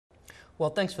Well,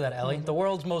 thanks for that, Ellie. The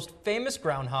world's most famous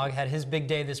groundhog had his big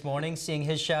day this morning, seeing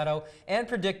his shadow and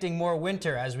predicting more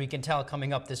winter, as we can tell,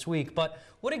 coming up this week. But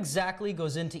what exactly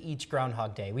goes into each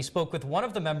Groundhog Day? We spoke with one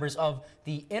of the members of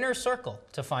the Inner Circle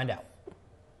to find out.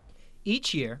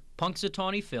 Each year,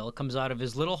 Punxsutawney Phil comes out of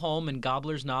his little home in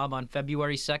Gobbler's Knob on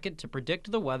February 2nd to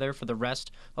predict the weather for the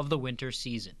rest of the winter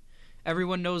season.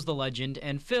 Everyone knows the legend,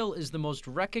 and Phil is the most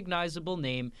recognizable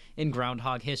name in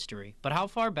groundhog history. But how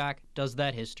far back does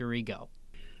that history go?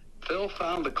 Phil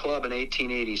found the club in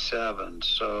 1887,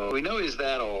 so we know he's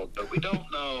that old, but we don't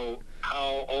know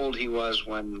how old he was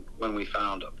when we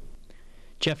found him.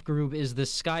 Jeff Grube is the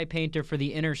sky painter for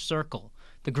the Inner Circle,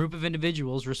 the group of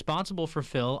individuals responsible for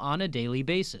Phil on a daily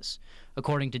basis.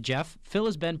 According to Jeff, Phil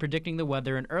has been predicting the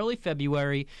weather in early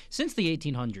February since the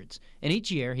 1800s, and each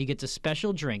year he gets a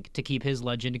special drink to keep his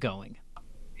legend going.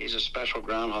 He's a special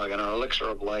groundhog and an elixir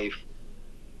of life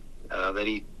that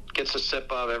he gets a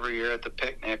sip of every year at the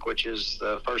picnic, which is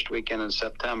the first weekend in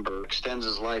September. Extends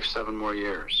his life 7 more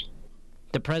years.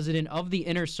 The president of the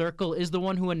Inner Circle is the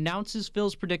one who announces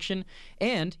Phil's prediction,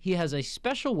 and he has a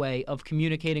special way of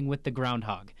communicating with the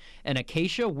groundhog, an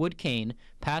acacia wood cane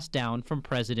passed down from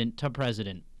president to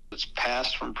president. It's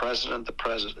passed from president to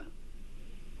president.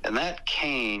 And that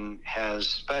cane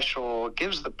gives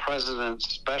the president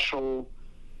special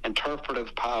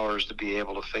interpretive powers to be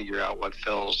able to figure out what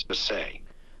Phil's to say.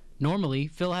 Normally,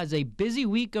 Phil has a busy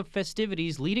week of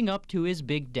festivities leading up to his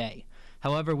big day.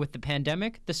 However, with the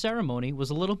pandemic, the ceremony was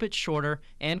a little bit shorter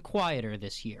and quieter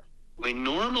this year. We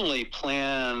normally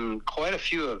plan quite a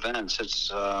few events. It's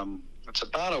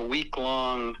about a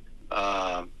week-long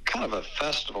kind of a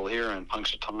festival here in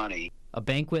Punxsutawney. A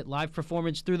banquet, live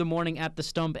performance through the morning at the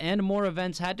Stump, and more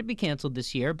events had to be canceled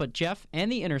this year, but Jeff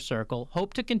and the Inner Circle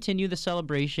hope to continue the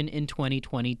celebration in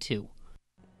 2022.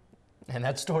 And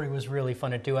that story was really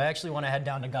fun to do. I actually want to head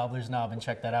down to Gobbler's Knob and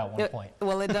check that out at one point.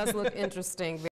 Well, it does look interesting.